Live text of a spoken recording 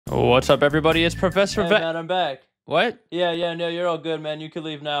What's up, everybody? It's Professor Hey, man, I'm back. What? Yeah, no, you're all good, man. You can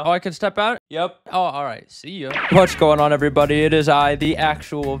leave now. Oh, I can step out? Yep. Oh, all right. See ya. What's going on, everybody? It is I, the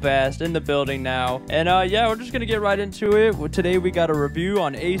actual Vast, in the building now. And, yeah, we're just gonna get right into it. Today, we got a review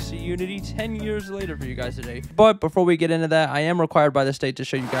on acunity 10 years later for you guys today. But before we get into that, I am required by the state to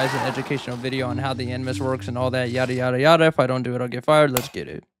show you guys an educational video on how the animus works and all that, yada, yada, yada. If I don't do it, I'll get fired. Let's get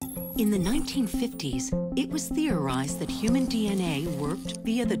it. In the 1950s, it was theorized that human DNA worked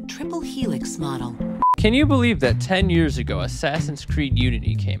via the triple helix model. Can you believe that 10 years ago, Assassin's Creed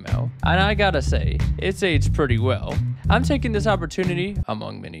Unity came out? And I gotta say, it's aged pretty well. I'm taking this opportunity,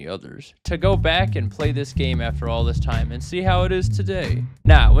 among many others, to go back and play this game after all this time and see how it is today.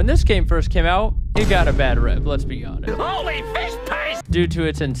 Now, when this game first came out, it got a bad rep, let's be honest. Holy fish paste! Due to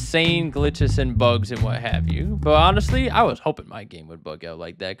its insane glitches and bugs and what have you. But honestly, I was hoping my game would bug out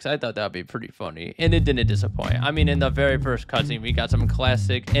like that because I thought that would be pretty funny. And it didn't disappoint. I mean, in the very first cutscene, we got some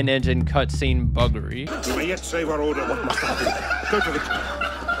classic in-engine cutscene buggery.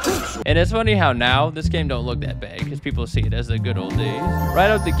 And it's funny how now this game don't look that bad because people see it as the good old days. Right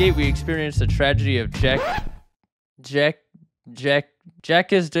out the gate, we experienced the tragedy of Jack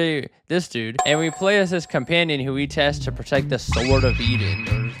is this dude, and we play as his companion who he tasked to protect the Sword of Eden,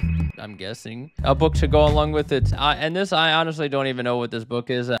 or I'm guessing a book to go along with it. And this, I honestly don't even know what this book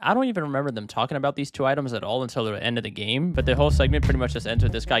is. I don't even remember them talking about these two items at all until the end of the game. But the whole segment pretty much just ends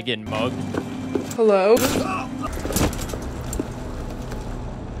with this guy getting mugged. Hello.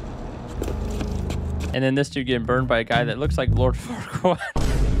 And then this dude getting burned by a guy that looks like Lord Farquaad.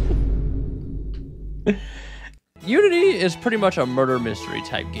 Unity is pretty much a murder mystery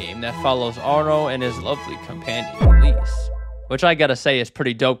type game that follows Arno and his lovely companion, Elise. Which I gotta say is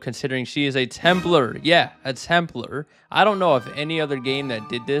pretty dope considering she is a Templar. Yeah, a Templar. I don't know of any other game that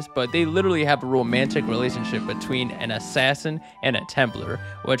did this, but they literally have a romantic relationship between an assassin and a Templar,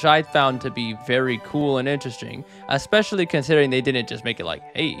 which I found to be very cool and interesting, especially considering they didn't just make it like,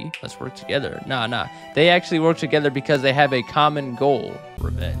 hey, let's work together. Nah. They actually work together because they have a common goal,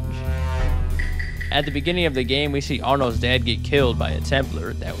 revenge. At the beginning of the game, we see Arno's dad get killed by a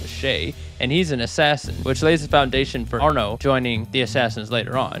Templar, that was Shay, and he's an assassin, which lays the foundation for Arno joining the assassins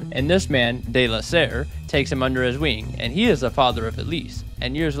later on. And this man, De La Serre, takes him under his wing, and he is the father of Elise.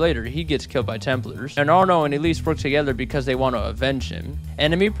 And years later, he gets killed by Templars, and Arno and Elise work together because they want to avenge him.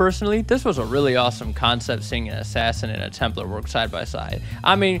 And to me personally, this was a really awesome concept, seeing an assassin and a Templar work side by side.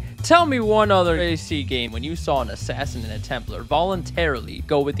 I mean, tell me one other AC game when you saw an assassin and a Templar voluntarily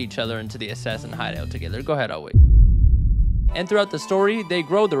go with each other into the assassin hideout together. Go ahead, I'll wait. And throughout the story, they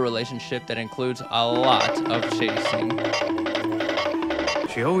grow the relationship that includes a lot of chasing.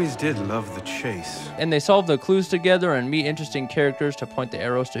 She always did love the chase. And they solve the clues together and meet interesting characters to point the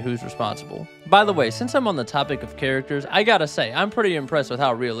arrows to who's responsible. By the way, since I'm on the topic of characters, I gotta say, I'm pretty impressed with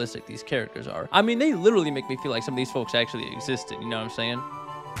how realistic these characters are. I mean, they literally make me feel like some of these folks actually existed, you know what I'm saying?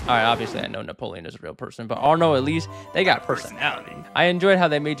 Alright, obviously I know Napoleon is a real person, but Arno, at least, they got personality. I enjoyed how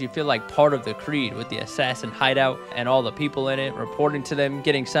they made you feel like part of the Creed with the assassin hideout and all the people in it, reporting to them,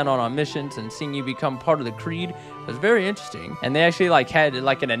 getting sent on missions, and seeing you become part of the Creed was very interesting. And they actually had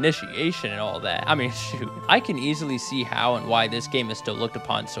an initiation and all that. I mean, shoot, I can easily see how and why this game is still looked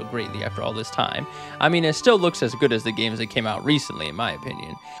upon so greatly after all this time. I mean, it still looks as good as the games that came out recently, in my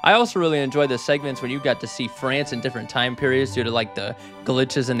opinion. I also really enjoyed the segments when you got to see France in different time periods due to the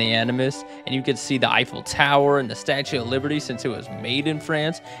glitches in the Animus, and you could see the Eiffel Tower and the Statue of Liberty since it was made in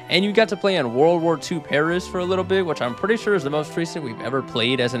France, and you got to play in World War II Paris for a little bit, which I'm pretty sure is the most recent we've ever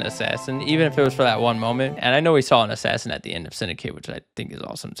played as an assassin, even if it was for that one moment. And I know we saw an assassin at the end of Syndicate, which I think is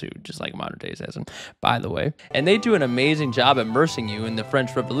awesome too, just like modern day assassin, by the way. And they do an amazing job immersing you in the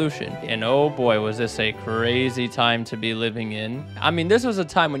French Revolution, and oh boy, was this a crazy time to be living in. I mean, this was a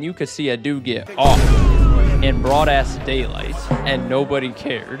time when you could see a dude get off in broad-ass daylight, and nobody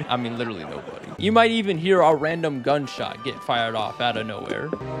cared. I mean, literally nobody. You might even hear a random gunshot get fired off out of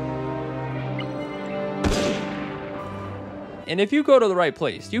nowhere. And if you go to the right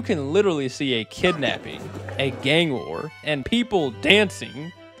place, you can literally see a kidnapping, a gang war, and people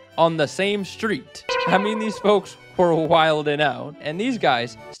dancing on the same street. I mean, these folks were wilding out, and these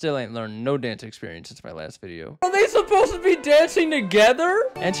guys still ain't learned no dance experience since my last video. Are they supposed to be dancing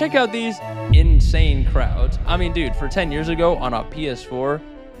together? And check out these insane crowds. I mean, dude, for 10 years ago on a PS4,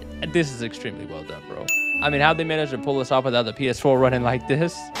 this is extremely well done, bro. I mean, how'd they manage to pull this off without the PS4 running like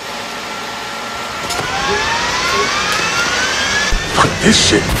this? This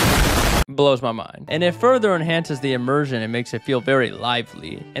shit blows my mind. And it further enhances the immersion and makes it feel very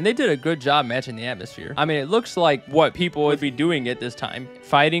lively. And they did a good job matching the atmosphere. I mean, it looks like what people would be doing at this time.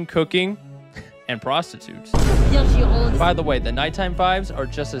 Fighting, cooking, and prostitutes. By the way, the nighttime vibes are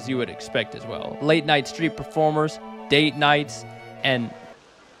just as you would expect as well. Late night street performers, date nights, and...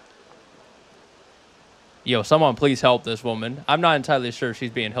 Yo, someone please help this woman. I'm not entirely sure if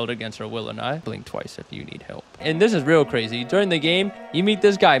she's being held against her will or not. Blink twice if you need help. And this is real crazy. During the game, you meet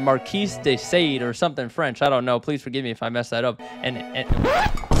this guy, Marquis de Sade or something French. I don't know. Please forgive me if I mess that up. And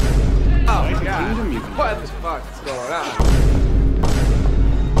Oh my God. What the fuck is going on?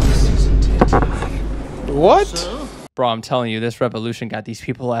 What? bro, I'm telling you, this revolution got these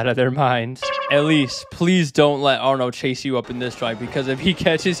people out of their minds. At least, please don't let Arno chase you up in this drive, because if he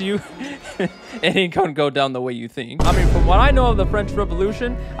catches you, it ain't gonna go down the way you think. I mean, from what I know of the French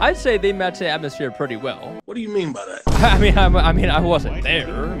Revolution, I'd say they match the atmosphere pretty well. What do you mean by that? I mean, I wasn't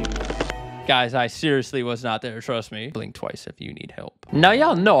there. Guys, I seriously was not there, trust me. Blink twice if you need help. Now,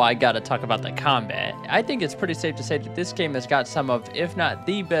 y'all know I gotta talk about the combat. I think it's pretty safe to say that this game has got some of, if not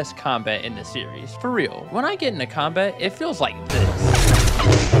the best combat in the series. For real, when I get into combat, it feels like this.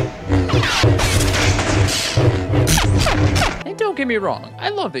 And don't get me wrong, I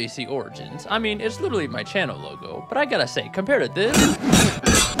love AC Origins. I mean, it's literally my channel logo, but I gotta say, compared to this,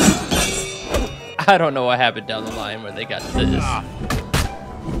 I don't know what happened down the line where they got this.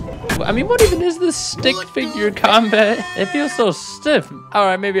 I mean, what even is this stick figure combat? It feels so stiff. All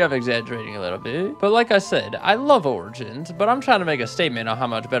right, maybe I'm exaggerating a little bit. But like I said, I love Origins, but I'm trying to make a statement on how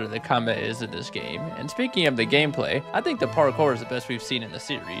much better the combat is in this game. And speaking of the gameplay, I think the parkour is the best we've seen in the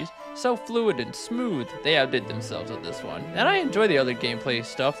series. So fluid and smooth, they outdid themselves with this one. And I enjoy the other gameplay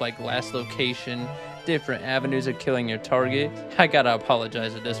stuff like last location, different avenues of killing your target. I gotta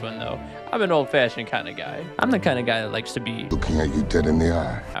apologize at this one though. I'm an old-fashioned kind of guy. I'm the kind of guy that likes to be looking at you dead in the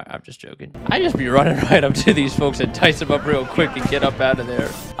eye. I'm just joking. I just be running right up to these folks and dice them up real quick and get up out of there.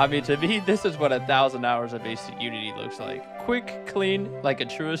 I mean, to me, this is what 1,000 hours of AC Unity looks like. Quick, clean, like a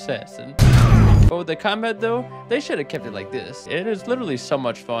true assassin. But with the combat though, they should have kept it like this. It is literally so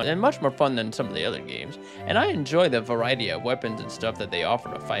much fun, and much more fun than some of the other games. And I enjoy the variety of weapons and stuff that they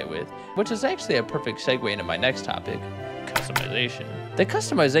offer to fight with, which is actually a perfect segue into my next topic, customization. The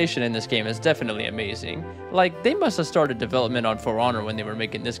customization in this game is definitely amazing. Like, they must have started development on For Honor when they were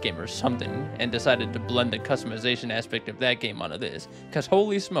making this game or something, and decided to blend the customization aspect of that game onto this. Cause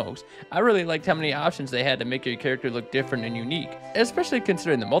holy smokes, I really liked how many options they had to make your character look different and unique. Especially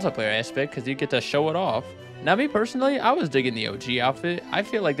considering the multiplayer aspect, cause you get to show it off. Now, me personally, I was digging the OG outfit. I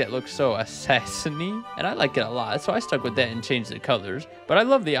feel like that looks so assassin-y, and I like it a lot, so I stuck with that and changed the colors. But I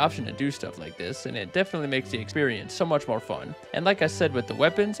love the option to do stuff like this, and it definitely makes the experience so much more fun. And like I said with the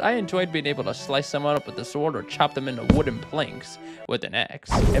weapons, I enjoyed being able to slice someone up with a sword or chop them into wooden planks with an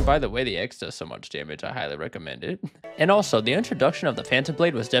axe. And by the way, the axe does so much damage, I highly recommend it. And also, the introduction of the Phantom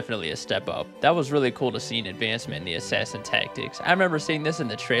Blade was definitely a step up. That was really cool to see an advancement in the assassin tactics. I remember seeing this in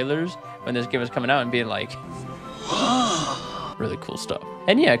the trailers when this game was coming out and being like, really cool stuff.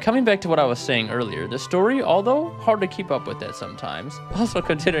 And yeah, coming back to what I was saying earlier, the story, although hard to keep up with that sometimes, also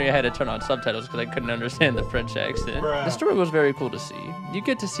considering I had to turn on subtitles because I couldn't understand the French accent, the story was very cool to see. You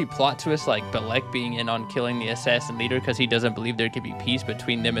get to see plot twists like Belek being in on killing the assassin leader because he doesn't believe there could be peace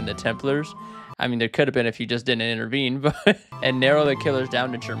between them and the Templars. I mean, there could have been if you just didn't intervene, but and narrow the killers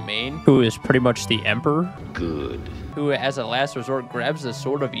down to Germain, who is pretty much the Emperor. Good. Who, as a last resort, grabs the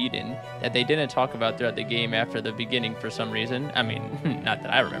Sword of Eden that they didn't talk about throughout the game after the beginning for some reason. I mean, not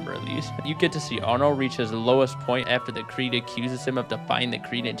that I remember at least. You get to see Arno reach his lowest point after the Creed accuses him of defying the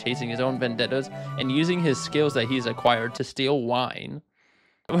Creed and chasing his own vendettas and using his skills that he's acquired to steal wine.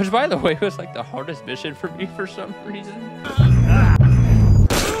 Which, by the way, was like the hardest mission for me for some reason.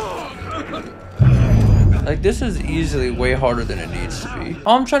 Like, this is easily way harder than it needs to be.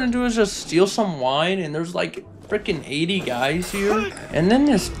 All I'm trying to do is just steal some wine, and there's like freaking 80 guys here. And then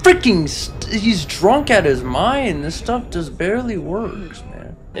this freaking, he's drunk out his mind. This stuff just barely works,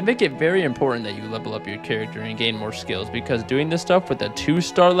 man. They make it very important that you level up your character and gain more skills, because doing this stuff with a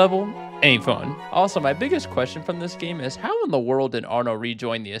 2-star level ain't fun. Also, my biggest question from this game is how in the world did Arno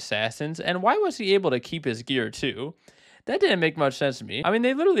rejoin the Assassins, and why was he able to keep his gear too? That didn't make much sense to me. I mean,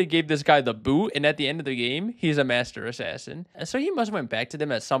 they literally gave this guy the boot, and at the end of the game, he's a master assassin. And so he must have went back to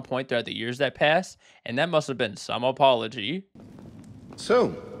them at some point throughout the years that passed, and that must have been some apology.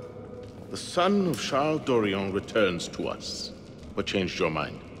 So, the son of Charles Dorion returns to us. What changed your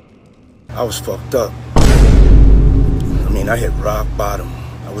mind? I was fucked up. I mean, I hit rock bottom.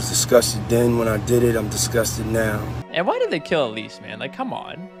 I was disgusted then when I did it. I'm disgusted now. And why did they kill Elise, man? Like, come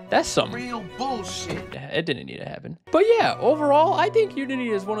on. That's some Real bullshit. It didn't need to happen. But yeah, overall, I think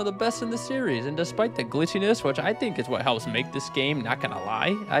Unity is one of the best in the series. And despite the glitchiness, which I think is what helps make this game, not gonna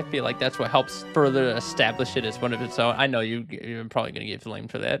lie, I feel like that's what helps further establish it as one of its own. I know you're probably gonna get blamed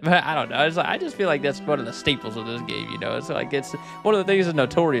for that, but I don't know. I just feel like that's one of the staples of this game, you know? It's like, it's one of the things it's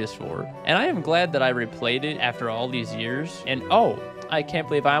notorious for. And I am glad that I replayed it after all these years. And oh, I can't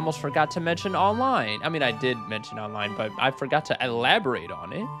believe I almost forgot to mention online. I mean, I did mention online, but I forgot to elaborate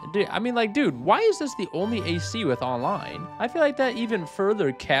on it. Dude, I mean, like, dude, why is this the only AC with online? I feel like that even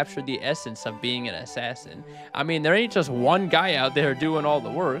further captured the essence of being an assassin. I mean, there ain't just one guy out there doing all the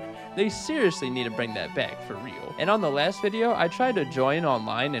work. They seriously need to bring that back for real. And on the last video, I tried to join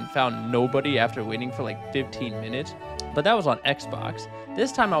online and found nobody after waiting for like 15 minutes, but that was on Xbox.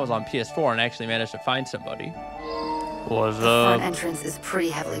 This time I was on PS4 and actually managed to find somebody. What's The up? front entrance is pretty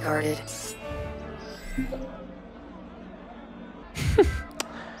heavily guarded.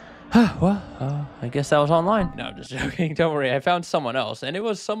 Well, I guess that was online. No, I'm just joking. Don't worry. I found someone else, and it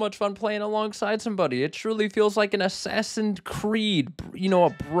was so much fun playing alongside somebody. It truly feels like an Assassin's Creed, you know,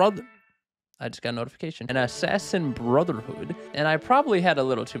 a brother. I just got a notification. An Assassin Brotherhood, and I probably had a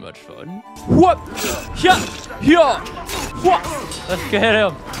little too much fun. What? Yeah, yeah. What? Let's get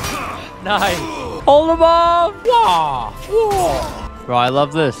him. Nice. Hold him off. Wah. Wah. Bro, I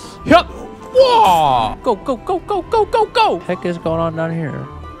love this. Yep. Wah. Go, go, go, go, go, go, go. Heck is going on down here?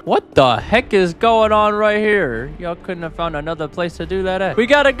 What the heck is going on right here? Y'all couldn't have found another place to do that at. We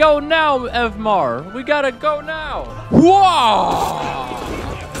gotta go now, Evmar. We gotta go now. Whoa!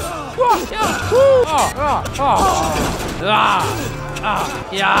 Whoa! Yeah! Woo!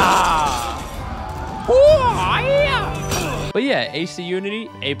 Yeah! Whoa! Yeah! But yeah, AC Unity,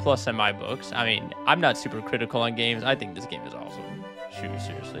 A+ in my books. I mean, I'm not super critical on games. I think this game is awesome. Shoot,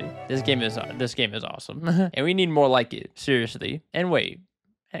 seriously. This game is awesome. And we need more like it. Seriously. And wait.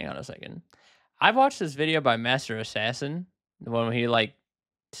 Hang on a second. I've watched this video by Master Assassin, the one where he like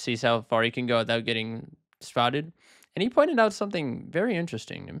sees how far he can go without getting spotted. And he pointed out something very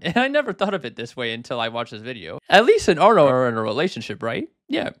interesting. And I never thought of it this way until I watched this video. Elise and Arno are in a relationship, right?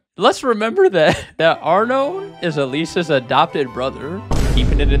 Yeah. Let's remember that Arno is Elise's adopted brother.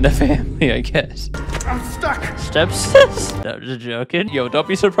 Keeping it in the family, I guess. I'm stuck. Steps? No, just joking. Yo, don't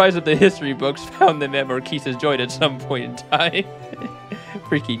be surprised if the history books found them at Marquise's joint at some point in time.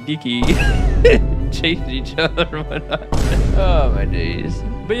 Freaky deaky. Chasing each other and whatnot. Oh, my days.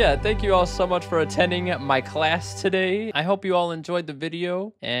 But yeah, thank you all so much for attending my class today. I hope you all enjoyed the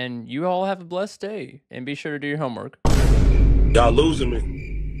video, and you all have a blessed day. And be sure to do your homework. Y'all losing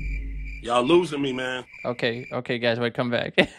me. Y'all losing me, man. Okay, guys, wait, come back.